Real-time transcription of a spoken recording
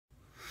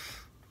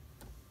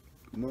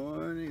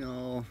Morning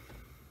all.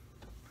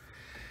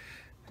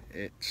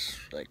 It's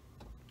like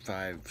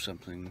 5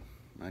 something.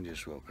 I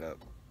just woke up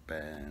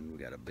and we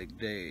got a big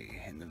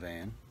day in the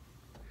van.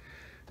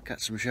 Got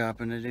some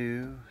shopping to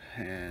do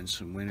and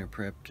some winter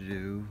prep to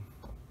do,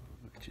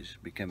 which is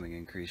becoming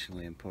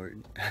increasingly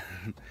important.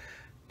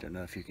 Don't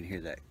know if you can hear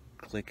that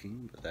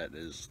clicking, but that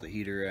is the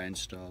heater I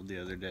installed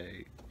the other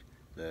day.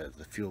 The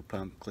fuel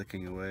pump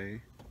clicking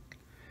away.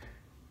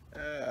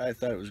 I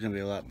thought it was going to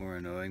be a lot more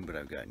annoying, but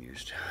I've gotten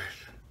used to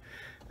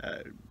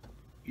it.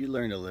 You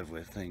learn to live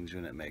with things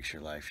when it makes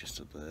your life just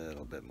a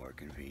little bit more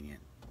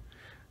convenient.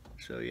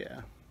 So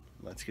yeah,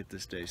 let's get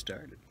this day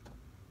started.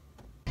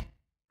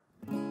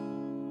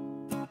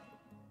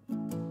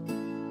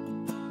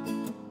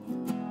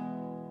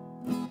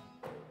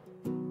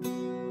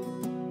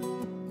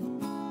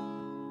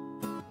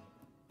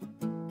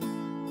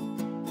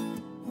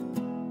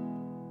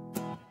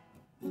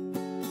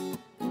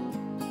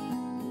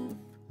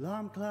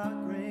 Alarm clock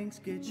rings,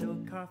 get your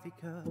coffee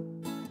cup.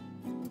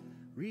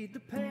 Read the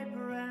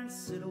paper and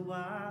sit a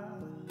while.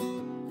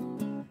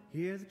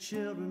 Hear the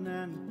children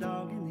and the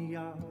dog in the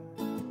yard.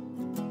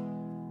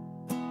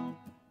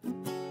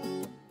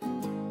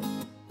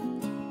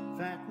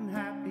 Fat and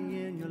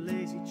happy in your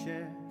lazy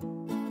chair.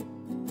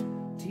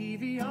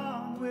 TV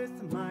on with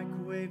a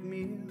microwave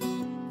meal.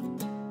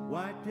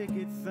 White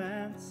picket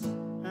fence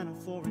and a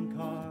foreign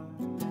car.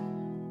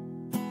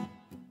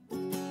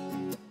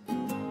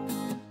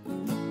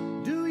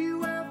 Do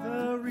you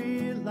ever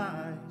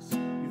realize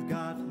you've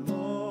got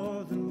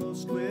more than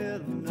most will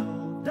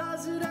know?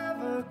 Does it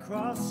ever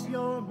cross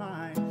your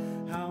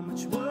mind how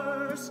much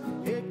worse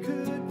it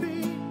could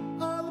be?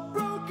 All the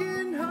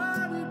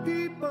broken-hearted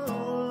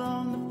people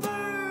on the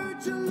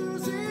verge of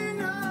losing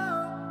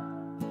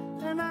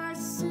hope. And I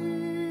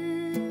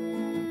see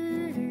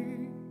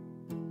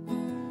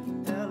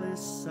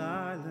Ellis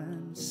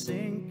Island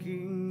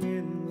sinking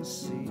in the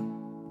sea.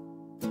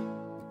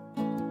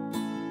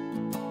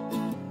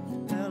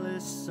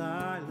 Ellis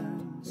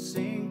Island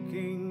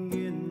sinking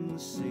in the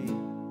sea.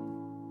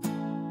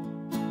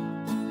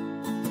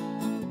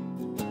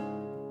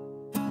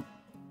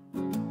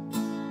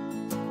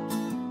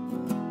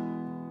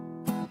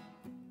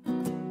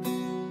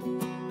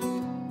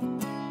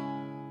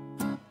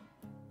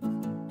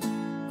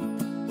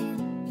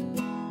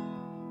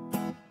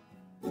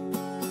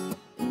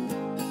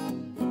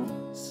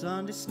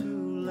 Sunday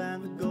school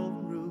and the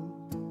golden rule.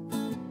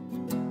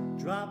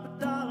 Drop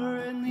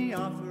 $1 in the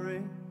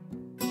offering,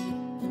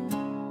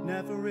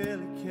 never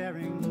really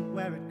caring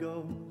where it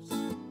goes.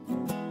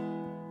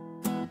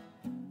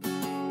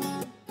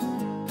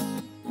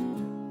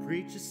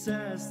 Preacher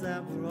says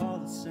that we're all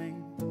the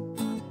same.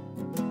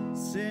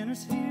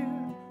 Sinners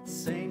here,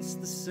 saints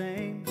the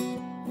same.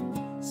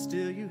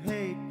 Still you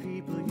hate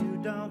people you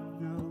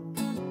don't know.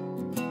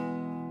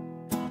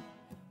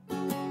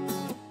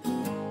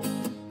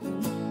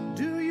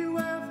 Do you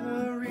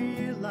ever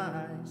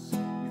realize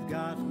you've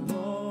got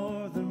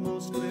more than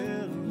most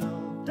will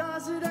know?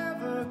 Does it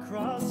ever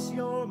cross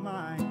your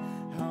mind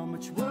how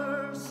much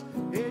worse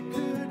it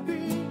could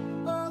be?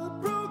 All the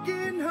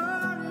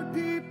broken-hearted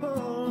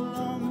people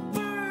on the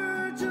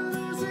verge of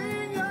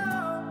losing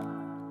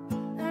hope.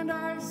 And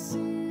I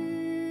see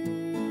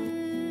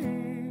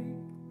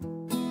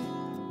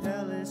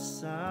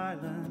Ellis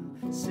Island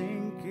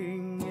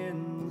sinking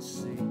in the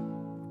sea.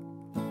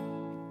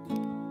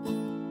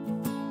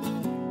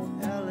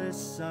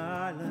 Ellis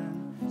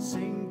Island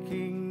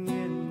sinking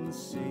in the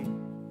sea.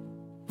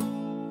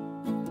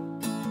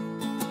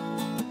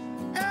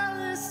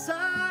 Ellis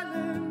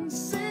Island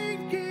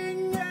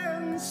sinking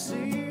in the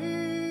sea.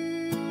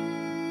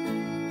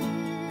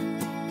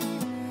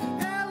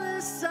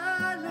 Ellis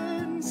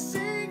Island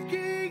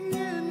sinking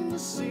in the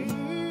sea.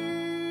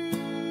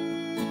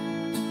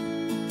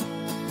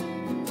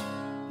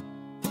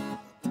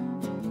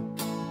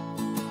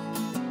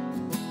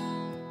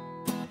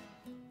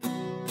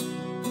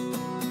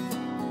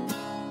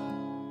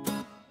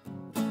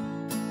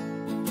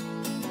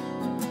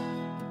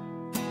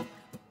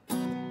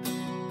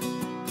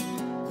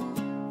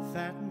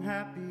 Fat and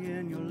happy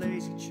in your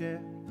lazy chair.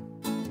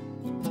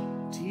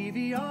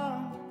 TV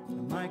on, a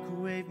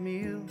microwave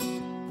meal.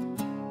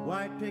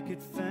 White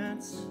picket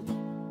fence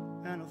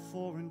and a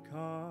foreign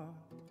car.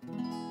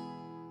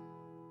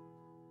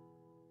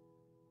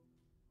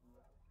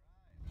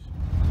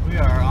 We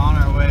are on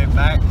our way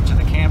back to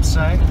the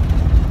campsite,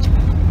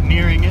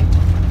 nearing it.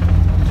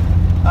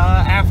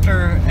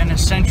 After an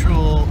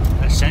essential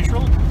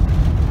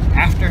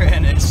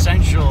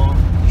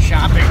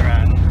shopping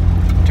run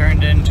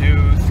turned into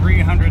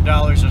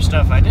 $300 of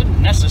stuff I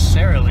didn't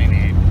necessarily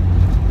need.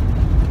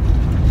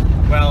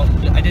 Well,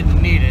 I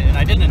didn't need it, and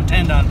I didn't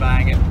intend on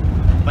buying it,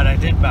 but I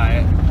did buy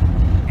it,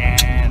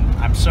 and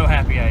I'm so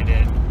happy I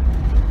did.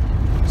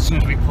 As soon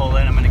as we pull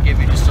in, I'm going to give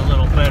you just a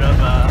little bit of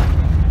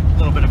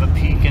a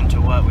peek into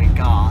what we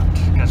got,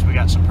 because we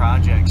got some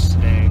projects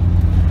today.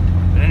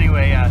 But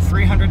anyway, a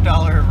 $300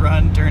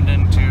 run turned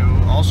into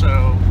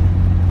also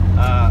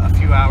a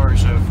few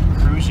hours of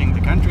cruising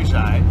the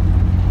countryside,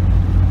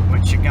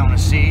 which you're going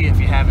to see if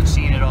you haven't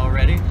seen it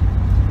already.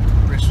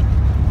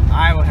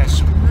 Iowa has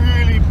some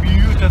really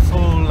beautiful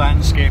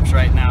landscapes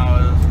right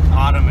now.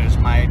 Autumn is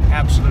my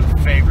absolute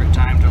favorite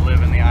time to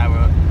live in the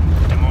Iowa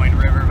Des Moines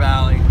River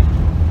Valley.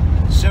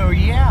 So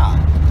yeah,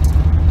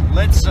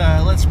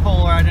 let's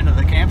pull right into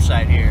the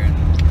campsite here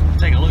and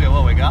take a look at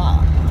what we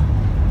got.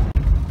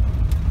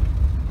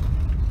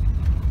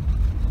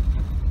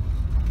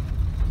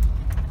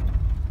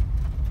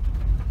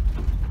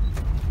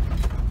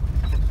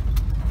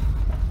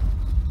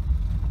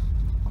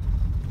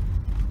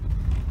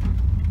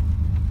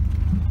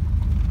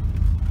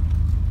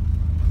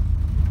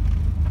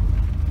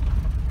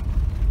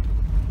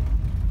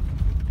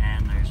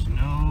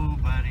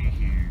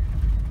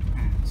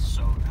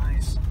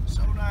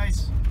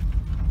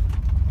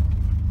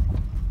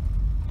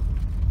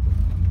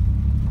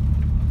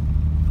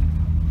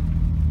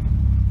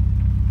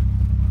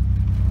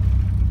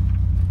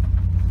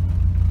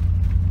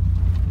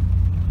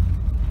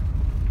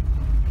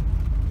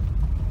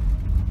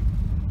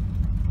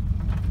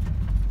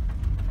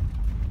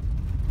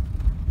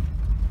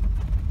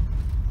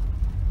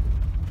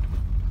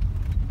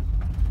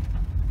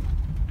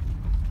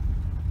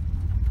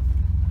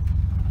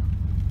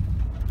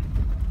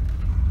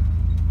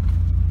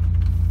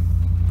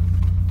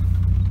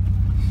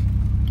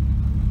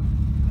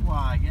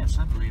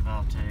 I believe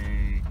I'll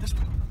take this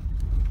one.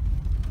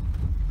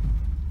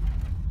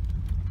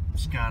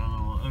 It's got a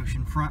little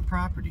oceanfront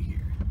property here.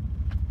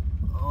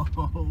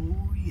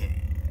 Oh yeah.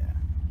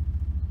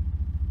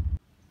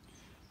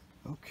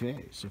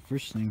 Okay, so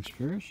first things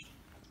first.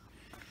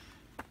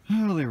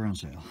 Oh, they were on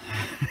sale.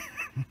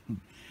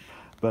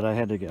 But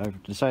I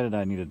decided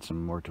I needed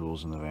some more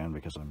tools in the van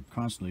because I'm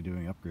constantly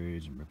doing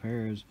upgrades and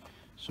repairs.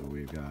 So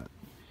we've got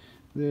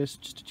this,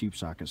 just a cheap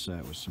socket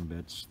set with some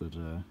bits that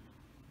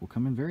will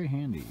come in very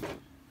handy.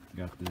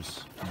 Got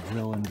this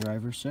drill and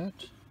driver set.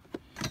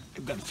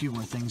 I've got a few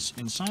more things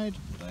inside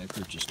that I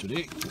purchased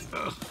today.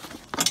 Ugh.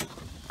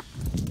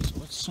 So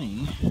let's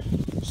see.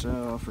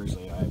 So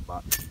firstly, I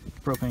bought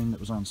propane that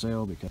was on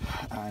sale because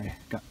I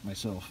got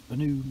myself a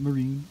new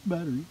marine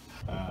battery.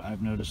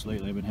 I've noticed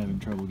lately I've been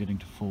having trouble getting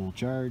to full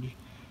charge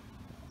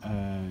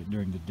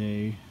during the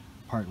day,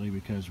 partly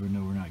because we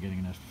know we're not getting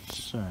enough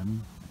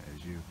sun,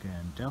 as you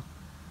can tell.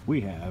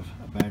 We have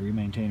a battery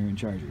maintainer and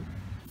charger.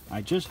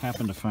 I just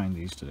happened to find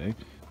these today.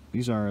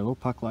 These are little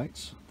puck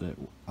lights that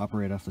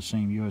operate off the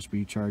same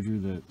USB charger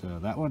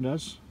that that one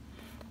does.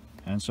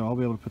 And so I'll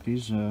be able to put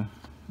these in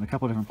a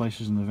couple different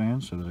places in the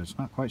van so that it's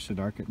not quite so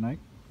dark at night.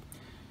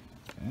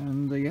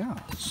 And yeah,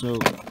 so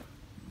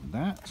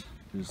that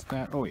is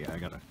that. Oh yeah, I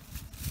got a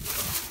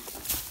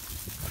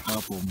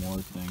couple more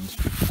things.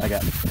 I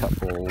got a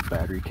couple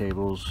battery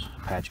cables,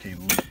 patch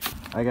cables.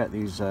 I got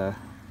these are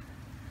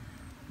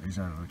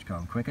what you call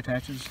them, quick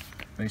attaches,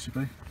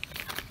 basically.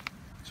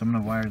 So I'm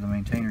going to wire the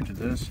maintainer to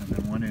this and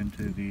then one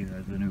into the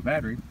new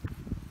battery.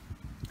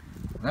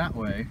 That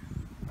way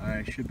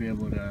I should be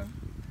able to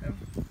have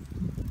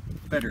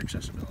better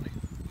accessibility.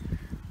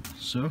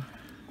 So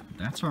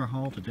that's our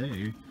haul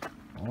today.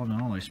 All in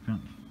all, I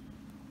spent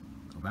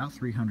about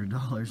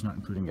 $300, not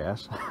including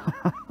gas.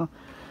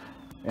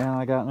 And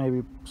I got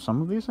maybe some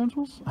of the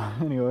essentials.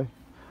 Anyway,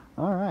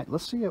 alright,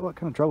 let's see what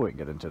kind of trouble we can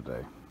get into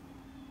today.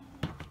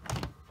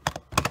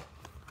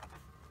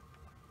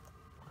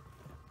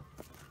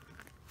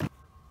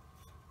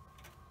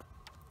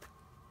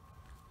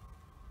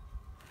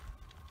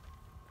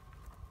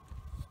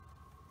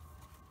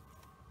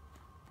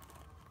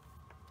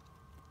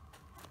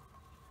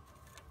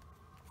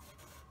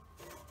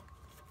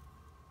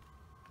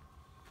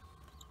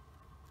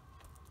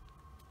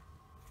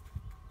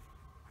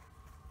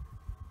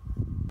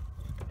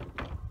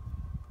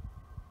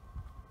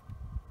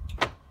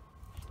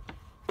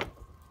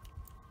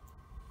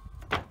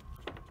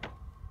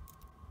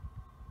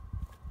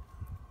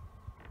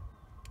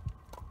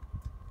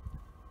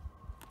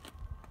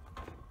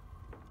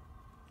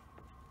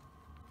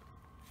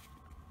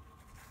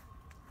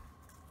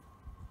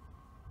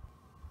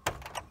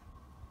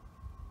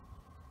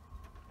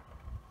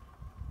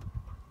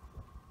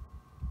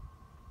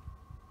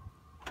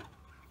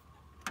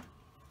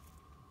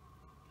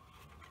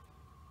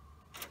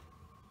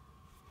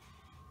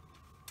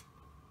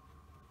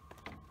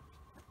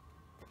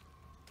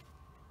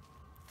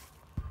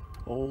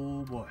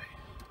 Oh boy,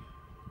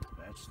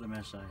 that's the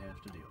mess I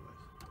have to deal with.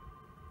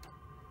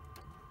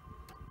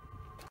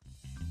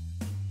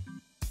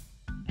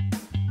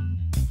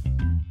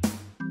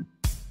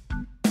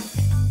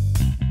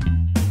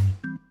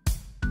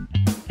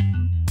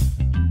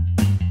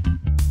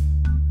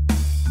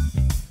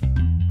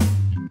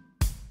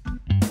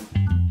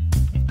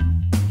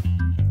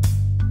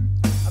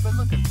 I've been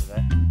looking for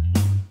that.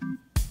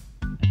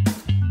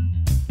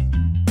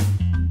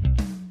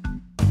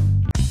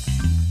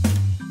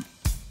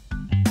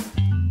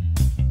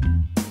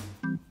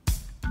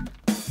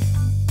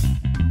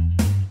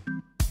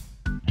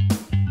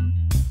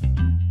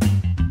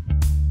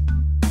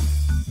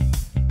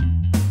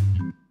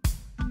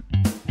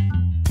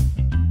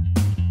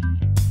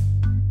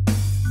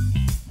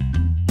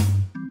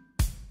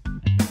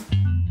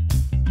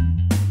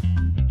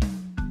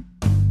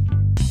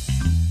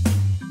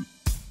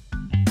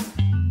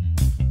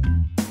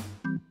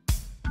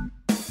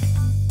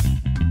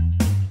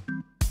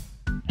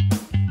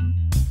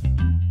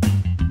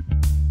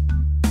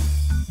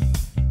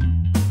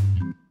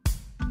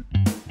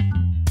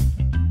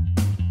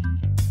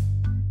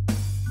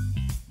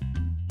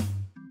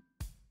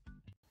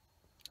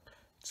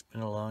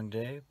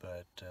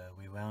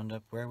 wound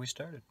up where we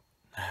started,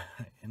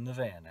 in the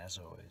van, as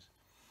always.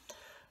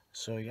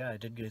 So yeah, I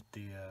did get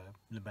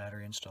the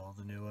battery installed,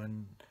 the new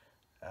one.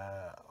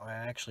 I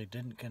actually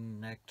didn't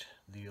connect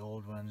the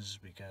old ones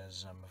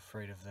because I'm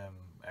afraid of them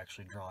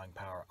actually drawing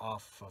power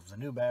off of the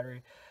new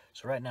battery.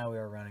 So right now we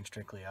are running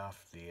strictly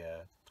off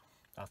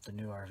the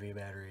new RV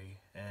battery,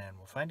 and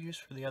we'll find use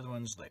for the other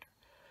ones later.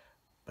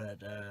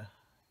 But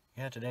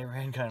yeah, today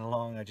ran kind of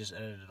long. I just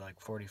edited like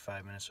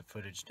 45 minutes of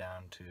footage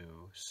down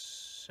to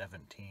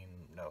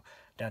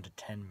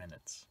 10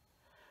 minutes.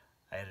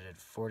 I edited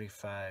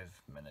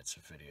 45 minutes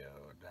of video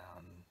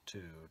down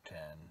to 10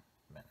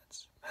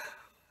 minutes.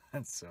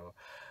 And so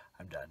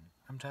I'm done.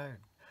 I'm tired.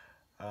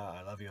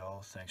 I love you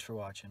all. Thanks for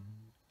watching.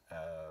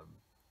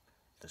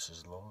 This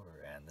is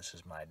Lore, and this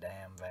is my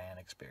damn van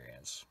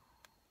experience.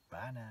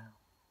 Bye now.